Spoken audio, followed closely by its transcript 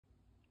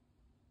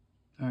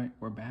All right,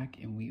 we're back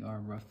and we are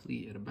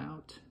roughly at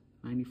about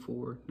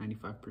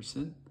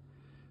 94–95%.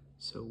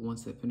 So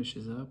once that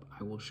finishes up,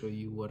 I will show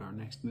you what our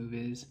next move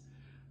is,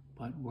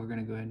 but we're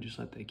gonna go ahead and just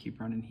let that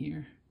keep running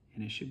here,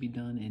 and it should be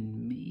done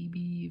in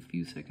maybe a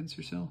few seconds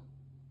or so.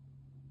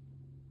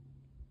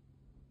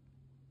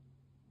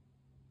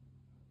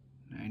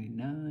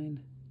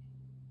 99,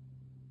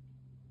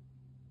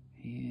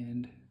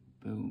 and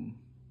boom,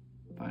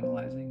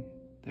 finalizing.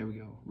 There we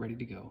go, ready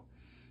to go.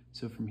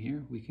 So from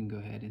here, we can go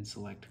ahead and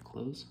select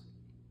close.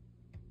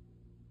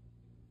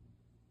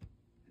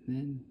 And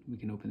then we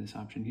can open this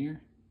option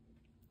here,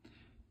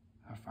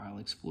 our file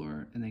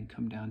explorer, and then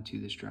come down to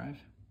this drive.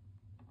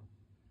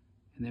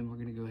 And then we're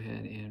gonna go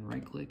ahead and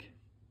right click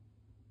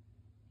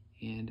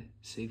and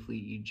safely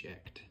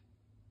eject.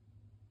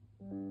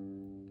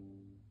 All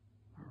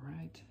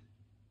right.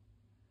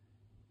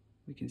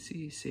 We can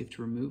see safe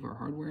to remove our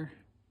hardware.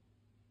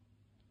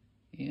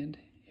 And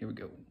here we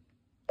go.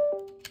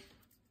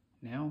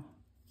 Now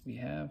we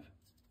have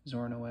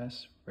Zorin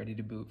OS ready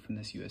to boot from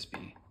this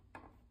USB.